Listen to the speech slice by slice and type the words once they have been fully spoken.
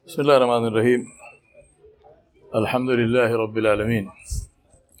بسم الله الرحمن الرحيم الحمد لله رب العالمين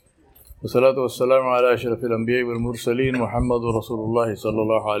والصلاة والسلام على أشرف الأنبياء والمرسلين محمد رسول الله صلى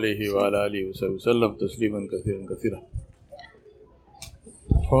الله عليه وعلى آله وسلم تسليما كثيرا كثيرا.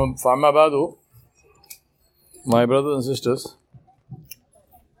 فأما بعد, my brothers and sisters,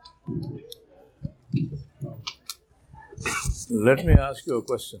 let me ask you a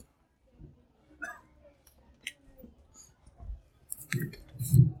question.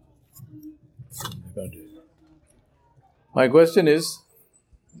 My question is,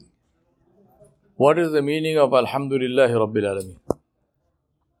 what is the meaning of Alhamdulillahi Rabbil Alameen?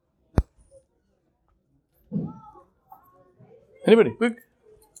 Anybody? Quick.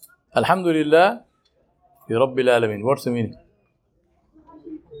 Alhamdulillah Rabbil Alameen. What's the meaning?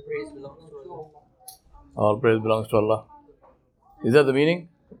 All praise belongs to Allah. Is that the meaning?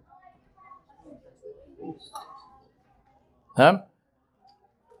 Huh?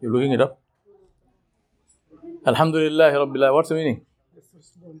 You're looking it up? Alhamdulillah Rabbil Alameen. What's the meaning?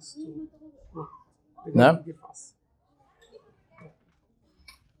 No?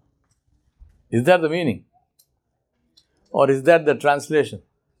 Is that the meaning? Or is that the translation?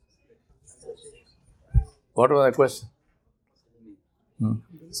 What was my question?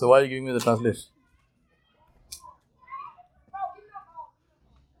 So why are you giving me the translation?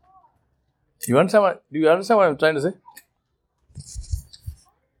 Do you understand what I'm trying to say?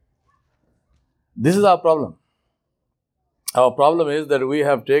 This is our problem. Our problem is that we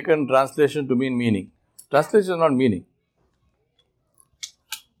have taken translation to mean meaning. Translation is not meaning.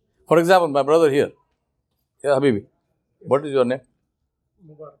 For example, my brother here. Yeah, Habibi. What is your name?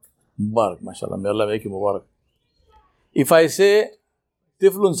 Mubarak. Mubarak, mashallah. May Allah make you Mubarak. If I say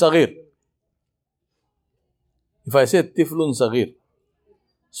Tiflun Saghir,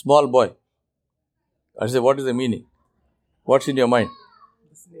 small boy, I say, what is the meaning? What's in your mind?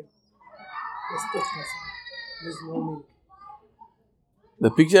 This name. There's no meaning. The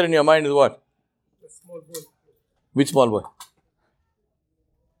picture in your mind is what? The small boy. Which small boy?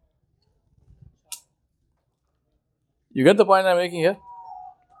 You get the point I'm making here?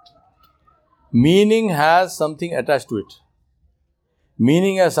 Meaning has something attached to it.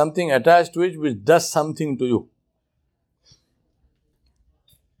 Meaning has something attached to it which does something to you.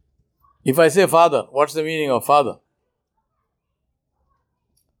 If I say father, what's the meaning of father?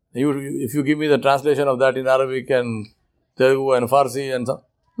 If you give me the translation of that in Arabic and Telugu and Farsi and so,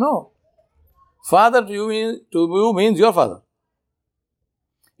 no. Father to you means your father.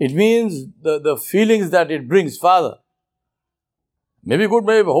 It means the feelings that it brings, father. Maybe good,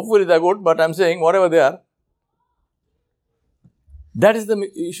 maybe hopefully they're good, but I'm saying whatever they are. That is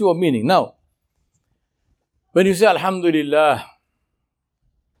the issue of meaning. Now, when you say Alhamdulillah,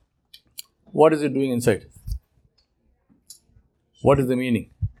 what is it doing inside? What is the meaning?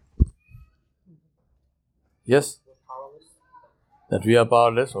 Yes? That we are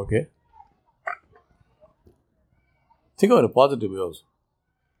powerless, okay. Think of it a positive way also.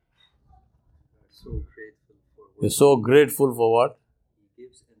 We're so grateful for what? He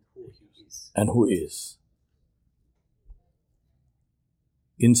gives and who he is. And who is.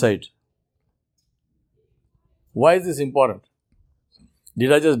 Inside. Why is this important?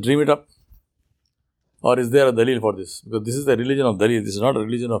 Did I just dream it up? Or is there a dalil for this? Because this is the religion of dalil. This is not a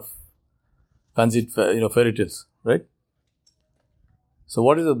religion of fancy, fairy tales, right? So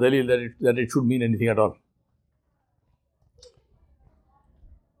what is the dalil that it should mean anything at all?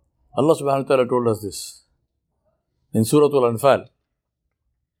 Allah subhanahu wa ta'ala told us this. In Surah Al-Anfal,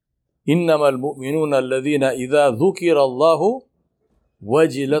 إِنَّمَا الْمُؤْمِنُونَ الَّذِينَ إِذَا ذُكِرَ اللَّهُ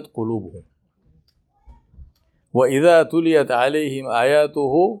وَجِلَتْ قُلُوبُهُمْ وَإِذَا تُلِيَتْ عَلَيْهِمْ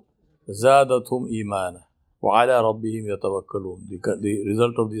آيَاتُهُ زَادَتْهُمْ إِيمَانًا وَعَلَى رَبِّهِمْ يَتَوَكَّلُونَ. The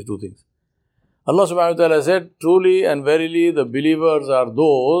result of these two things. Allah subhanahu wa ta'ala said, truly and verily the believers are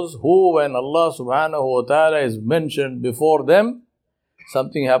those who, when Allah subhanahu wa ta'ala is mentioned before them,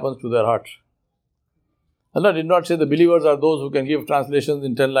 something happens to their heart. Allah did not say the believers are those who can give translations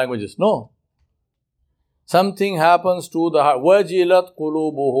in 10 languages. No. Something happens to the heart. وَجِلَتْ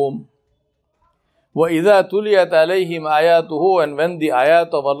قُلُوبُهُمْ وَإِذَا تُلِيَتْ عَلَيْهِمْ آيَاتُهُ. And when the ayat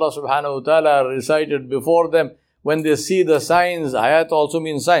of Allah subhanahu wa ta'ala are recited before them, when they see the signs, ayat also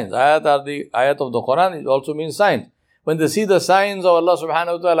means signs. Ayat are the ayat of the Quran, it also means signs. When they see the signs of Allah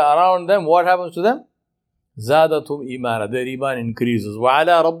subhanahu wa ta'ala around them, what happens to them? زَادَتْهُمْ إِيمَانًا. Their iman increases.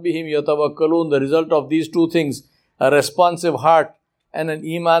 وَعَلَىٰ رَبِّهِمْ يَتَوَكَّلُونَ. The result of these two things, a responsive heart and an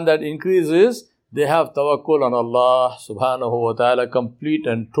iman that increases, they have tawakkul on Allah subhanahu wa ta'ala, complete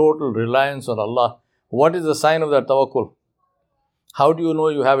and total reliance on Allah. What is the sign of that tawakkul? How do you know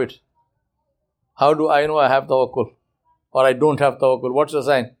you have it? How do I know I have tawakkul? Or I don't have tawakkul? What's the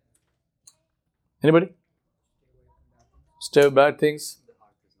sign? Anybody? Stay away bad things.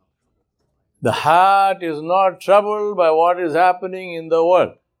 The heart is not troubled by what is happening in the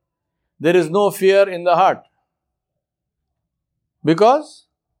world. There is no fear in the heart. Because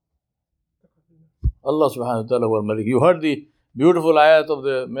Allah subhanahu wa ta'ala wal Malik. You heard the beautiful ayat of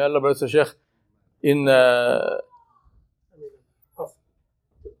the, may Allah bless the Shaykh, in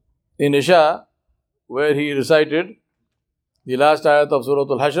Isha, where he recited the last ayat of Surah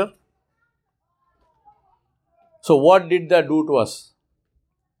Al-Hashr. So what did that do to us?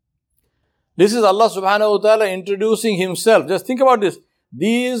 This is Allah subhanahu wa ta'ala introducing Himself. Just think about this.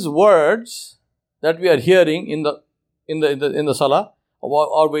 These words that we are hearing in the salah,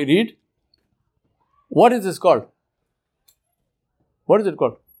 or we read, what is this called? What is it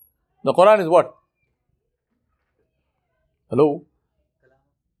called? The Quran is what? Hello?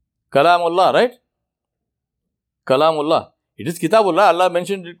 Kalamullah, right? Kalamullah. It is Kitabullah. Allah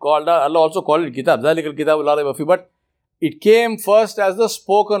mentioned it, Allah also called it Kitab. Zalikal Kitabullah rayba fihi. But it came first as the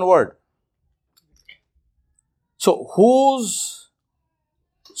spoken word. So whose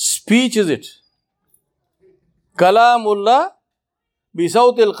speech is it? Kalamullah bi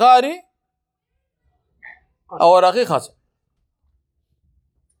sawtil qari aw raqi khas.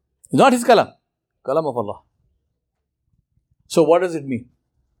 It's not his kalam. Kalam of Allah. So what does it mean?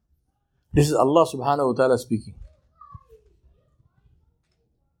 This is Allah subhanahu wa ta'ala speaking.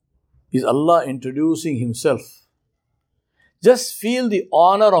 Is Allah introducing Himself. Just feel the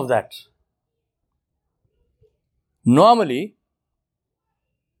honor of that. Normally,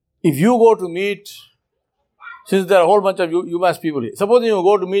 if you go to meet, since there are a whole bunch of UMass people here, suppose you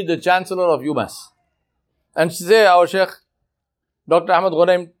go to meet the Chancellor of UMass and say our Sheikh, Dr. Ahmad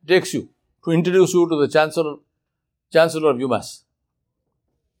Ghanaim takes you to introduce you to the Chancellor of UMass.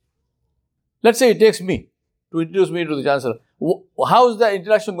 Let's say he takes me to introduce me to the Chancellor. How is the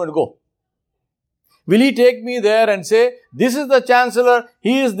introduction going to go? Will he take me there and say, this is the Chancellor,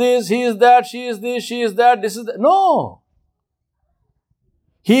 he is this, he is that, she is this, she is that, this is that? No.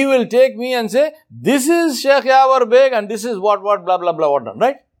 He will take me and say, this is Sheikh Yawar Beg and this is what, blah, blah, blah, what done,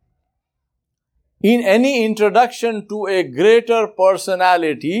 right? In any introduction to a greater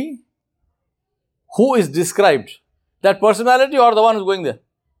personality, who is described? That personality or the one who is going there?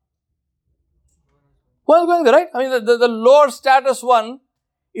 Who is going there, right? I mean, the lower status one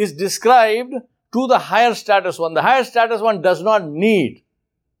is described to the higher status one. The higher status one does not need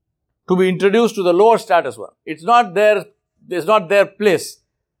to be introduced to the lower status one. It's not their place.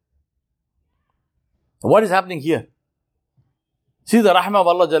 What is happening here? See the rahmah of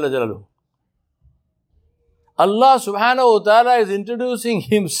Allah Jalla Jalaluhu. Allah subhanahu wa ta'ala is introducing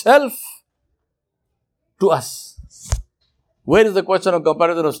Himself to us. Where is the question of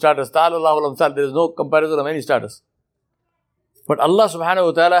comparison of status? Ta'ala Allahu al-amsal. There is no comparison of any status. But Allah subhanahu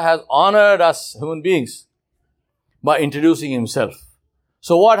wa ta'ala has honored us, human beings, by introducing Himself.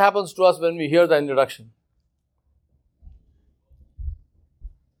 So what happens to us when we hear the introduction?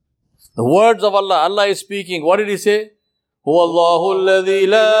 The words of Allah, Allah is speaking. What did He say? هو الله الذي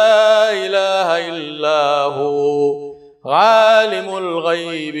لا إله إلا هو عالم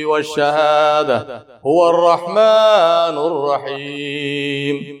الغيب والشهادة هو الرحمن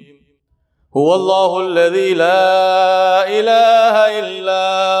الرحيم هو الله الذي لا إله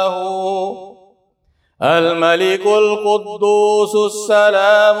إلا هو الملك القدوس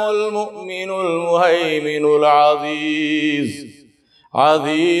السلام المؤمن المهيمن العزيز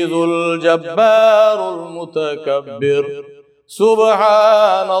عزيز الجبار المتكبر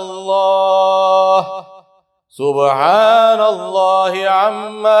سبحان الله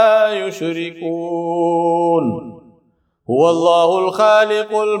عما يشركون هو الله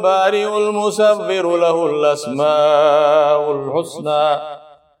الخالق البارئ المصور له الأسماء الحسنى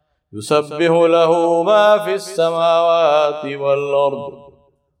يسبح له ما في السماوات والأرض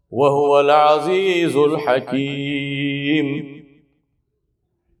وهو العزيز الحكيم.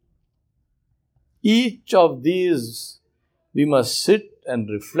 Each of these we must sit and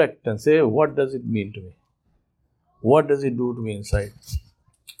reflect and say, what does it mean to me? What does it do to me inside?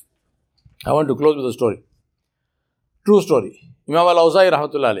 I want to close with a story. True story. Imam Al-Awza'i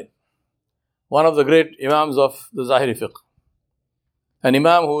rahmatullah alayh, one of the great Imams of the Zahiri fiqh. An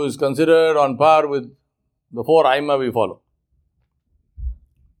Imam who is considered on par with the four Aimma we follow.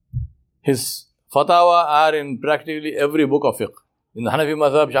 His fatwa are in practically every book of fiqh. In the Hanafi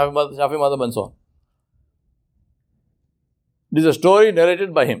madhab, Shafi madhab and so on. This is a story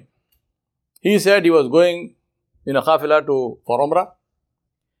narrated by him. He said he was going in a qafila for Umrah,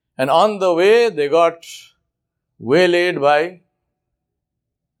 and on the way they got waylaid by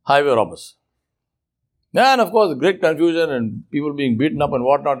highway robbers. And of course, great confusion and people being beaten up and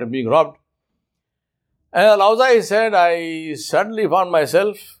whatnot and being robbed. And Al-Awza'i said, I suddenly found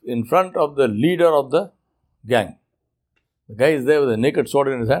myself in front of the leader of the gang. The guy is there with a naked sword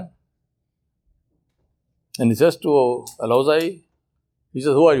in his hand. And he says to Al-Awza'i, he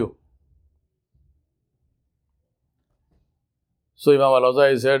says, who are you? So Imam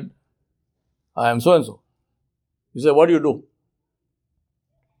Al-Awza'i said, I am so and so. He said, what do you do?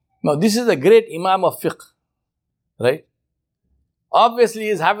 Now this is a great Imam of fiqh, right? Obviously he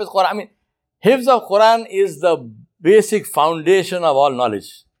is Hafiz Quran. I mean, Hifz of Quran is the basic foundation of all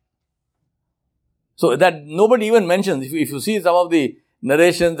knowledge. So that nobody even mentions. If you see some of the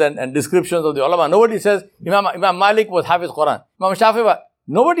narrations and descriptions of the ulama, nobody says Imam Malik was Hafiz Quran. Imam Shafi was.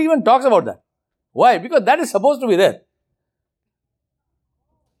 Nobody even talks about that. Why? Because that is supposed to be there.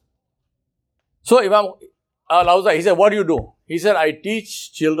 So Imam Al-Awza'i, he said, what do you do? He said, I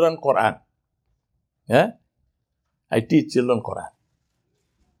teach children Quran. Yeah? I teach children Quran.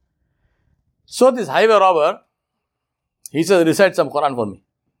 So this highway robber, he says, recite some Quran for me.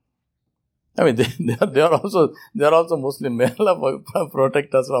 I mean, they are also Muslim. May Allah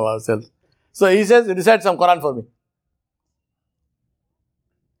protect us from ourselves. So he says, recite some Quran for me.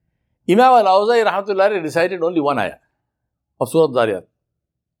 Imam Al-Awza'i rahmatullahi recited only one ayah of Surah Dhariyat.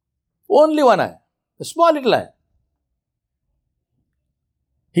 Only one ayah. A small little ayah.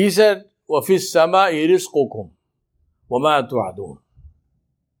 He said, وَفِي السَّمَاءِ رِزْقُكُمْ وَمَا تُوعَدُونَ.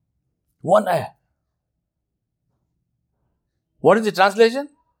 One ayah. What is the translation?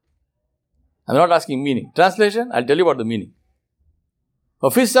 I'm not asking meaning. Translation, I'll tell you about the meaning.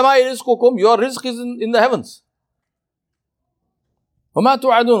 وَفِي السَّمَاءِ رِزْقُكُمْ. Your rizq is in the heavens. وَمَا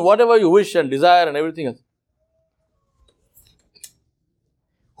تُوعَدُونَ. Whatever you wish and desire and everything else.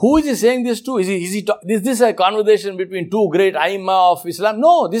 Who is he saying this to? Is this a conversation between two great Aimma of Islam?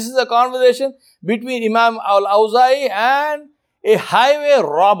 No, this is a conversation between Imam Al-Awza'i and a highway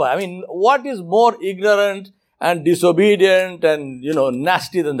robber. I mean, what is more ignorant and disobedient and,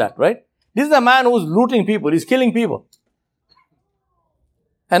 nasty than that, right? This is a man who's looting people, he's killing people.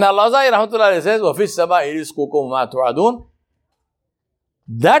 And Al-Awza'i rahmatullah says, وَفِي السَّمَاءِ رِزْقُكُمْ وَمَا تُوعَدُونَ.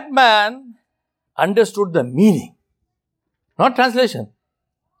 That man understood the meaning, not translation.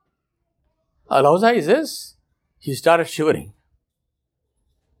 Al-Awza'i says, he started shivering.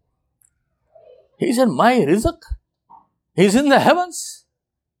 He said, my rizq is in the heavens.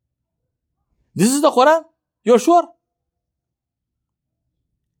 This is the Quran. You're sure?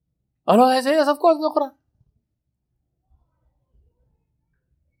 Al-Awza'i said, yes, of course, the Quran.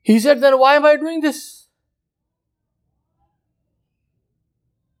 He said, then why am I doing this?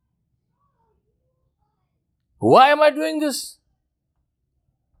 Why am I doing this?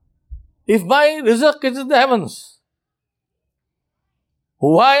 If my rizq is in the heavens,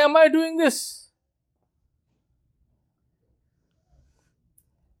 why am I doing this?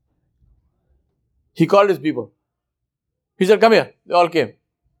 He called his people. He said, come here. They all came.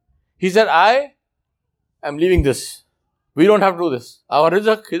 He said, I am leaving this. We don't have to do this. Our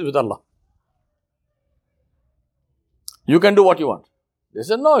rizq is with Allah. You can do what you want. They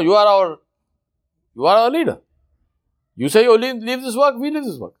said, no, you are our leader. You say you leave this work, we leave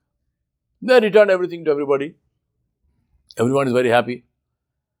this work. They returned everything to everybody. Everyone is very happy.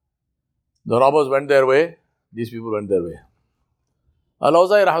 The robbers went their way. These people went their way.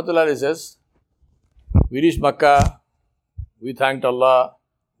 Al-Awza'i rahmatullah says, we reached Makkah. We thanked Allah.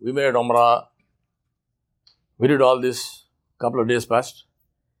 We made Umrah. We did all this. Couple of days passed.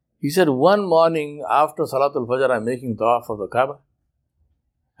 He said, one morning after Salatul Fajr, I'm making tawaf of the Kaaba.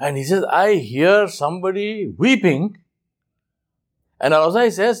 And he says, I hear somebody weeping. And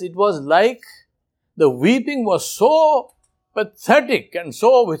Al-Awza'i says, it was like the weeping was so pathetic and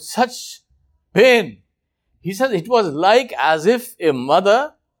so with such pain. He says, it was like as if a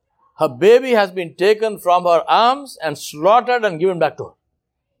mother, her baby has been taken from her arms and slaughtered and given back to her.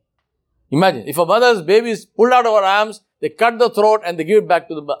 Imagine, if a mother's baby is pulled out of her arms, they cut the throat and they give it back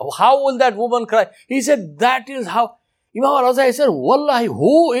to the mother. How will that woman cry? He said, that is how. Imam Al-Awza'i said, Wallahi,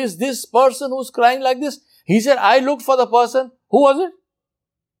 who is this person who's crying like this? He said, I looked for the person. Who was it?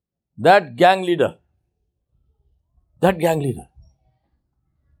 That gang leader. That gang leader.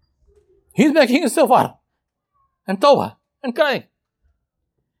 He's making istighfar and tawbah and crying.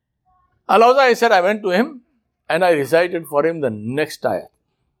 Al-Awza'i said, I went to him and I recited for him the next ayah.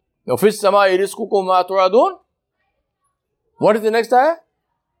 وَفِي السَّمَاءِ رِزْقُكُمْ مَا تُوعَدُونَ. What is the next ayah?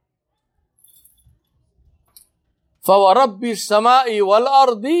 فَوَرَبِّ السَّمَاءِ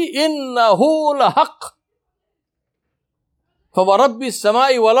وَالْأَرْضِ إِنَّهُ لَحَقٌّ. فَوَرَبِّ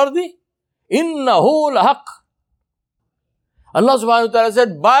السَّمَاءِ وَالْأَرْضِ إِنَّهُ لَحَقٌّ. Allah subhanahu wa ta'ala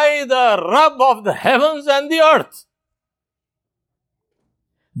said, by the Rabb of the heavens and the earth,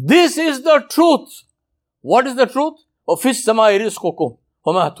 this is the truth. What is the truth? وَفِي السَّمَاءِ رِزْقُكُمْ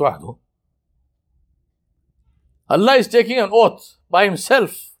وَمَا تُوعَدُونَ. Allah is taking an oath by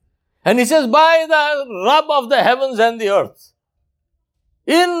Himself. And He says, by the Rabb of the heavens and the earth.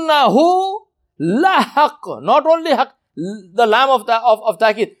 إِنَّهُ لَحَقٌ. Not only haq, the lamb of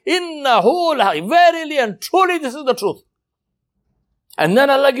Taqid. إِنَّهُ لَحَقٌ. Verily and truly this is the truth. And then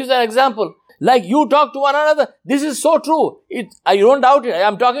Allah gives an example. Like you talk to one another. This is so true. I don't doubt it. I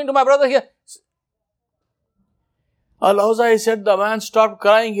am talking to my brother here. Al-Awza'i said, the man stopped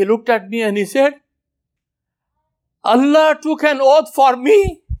crying. He looked at me and he said, Allah took an oath for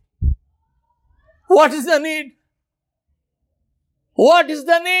me. What is the need? What is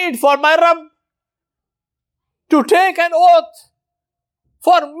the need for my Rabb to take an oath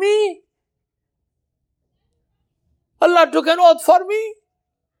for me? Allah took an oath for me.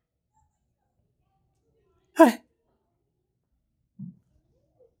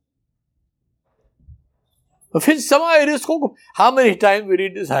 How many times we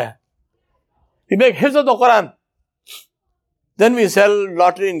read this ayah? We make hifz of the Quran. Then we sell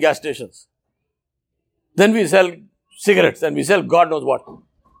lottery in gas stations. Then we sell cigarettes and we sell God knows what.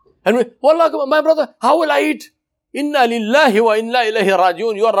 And we, Wallah, my brother, how will I eat? Inna lillahi wa inna ilayhi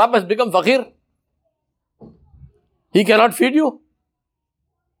rajiun. Your Rabb has become faqir. He cannot feed you.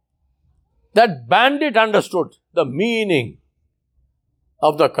 That bandit understood the meaning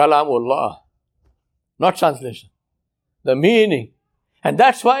of the Kalamullah. Not translation. The meaning. And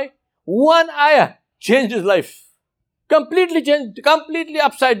that's why one ayah changed his life. Completely changed, completely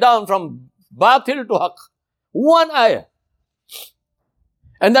upside down from batil to haq. One ayah.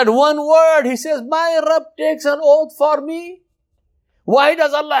 And that one word, he says, my Rabb takes an oath for me. Why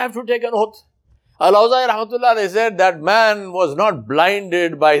does Allah have to take an oath? Al-Awza'i rahmatullah, they said that man was not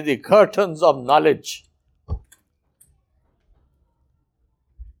blinded by the curtains of knowledge.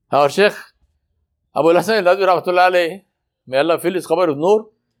 Our Shaykh Abu Hasan al-Ladvi rahmatullah alayhi, may Allah fill his qabr with noor,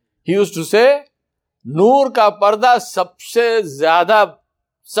 he used to say, नूर का पर्दा सबसे ज्यादा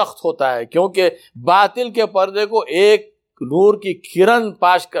सख्त होता है क्योंकि बातिल के पर्दे को एक नूर की किरण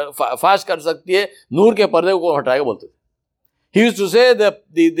फाश कर सकती है, नूर के पर्दे को हटाएगा बोलते थे. He used to say that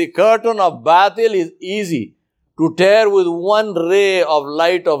the curtain of batil is easy to tear with one ray of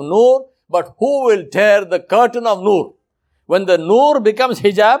light of noor, but who will tear the curtain of noor? When the noor becomes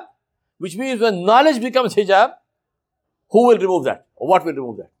hijab, which means when knowledge becomes hijab, who will remove that? Or what will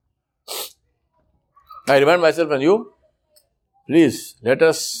remove that? I remind myself and you, please let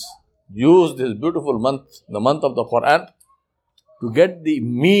us use this beautiful month, the month of the Quran, to get the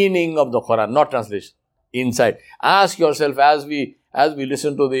meaning of the Quran, not translation, inside. Ask yourself as we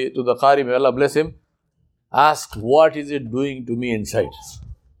listen to the Qari, may Allah bless him, ask what is it doing to me inside?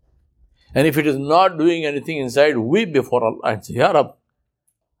 And if it is not doing anything inside, weep before Allah and say, Ya Rab,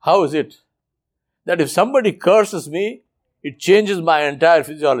 how is it that if somebody curses me, it changes my entire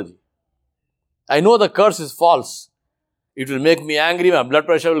physiology? I know the curse is false. It will make me angry, my blood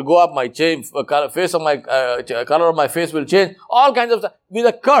pressure will go up, my color of my face will change, all kinds of stuff with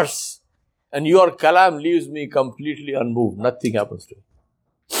a curse. And your kalam leaves me completely unmoved. Nothing happens to me.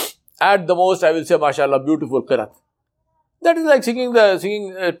 At the most, I will say, mashallah, beautiful qiraat. That is like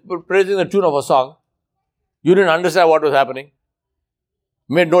praising the tune of a song. You didn't understand what was happening.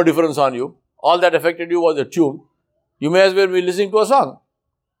 Made no difference on you. All that affected you was the tune. You may as well be listening to a song.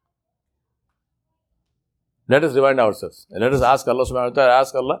 Let us remind ourselves. And let us ask Allah subhanahu wa ta'ala,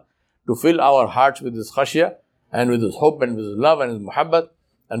 ask Allah to fill our hearts with His khashya and with His hope and with His love and His muhabbat.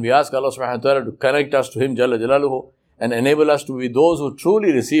 And we ask Allah subhanahu wa ta'ala to connect us to Him Jalla Jalaluhu and enable us to be those who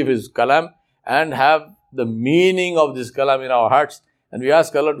truly receive His kalam and have the meaning of this kalam in our hearts. And we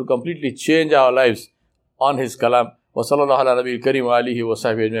ask Allah to completely change our lives on His kalam. Wa sallallahu ala nabiyil kareem wa alihi wa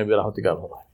sahbihi ajma'in bi rahmatika.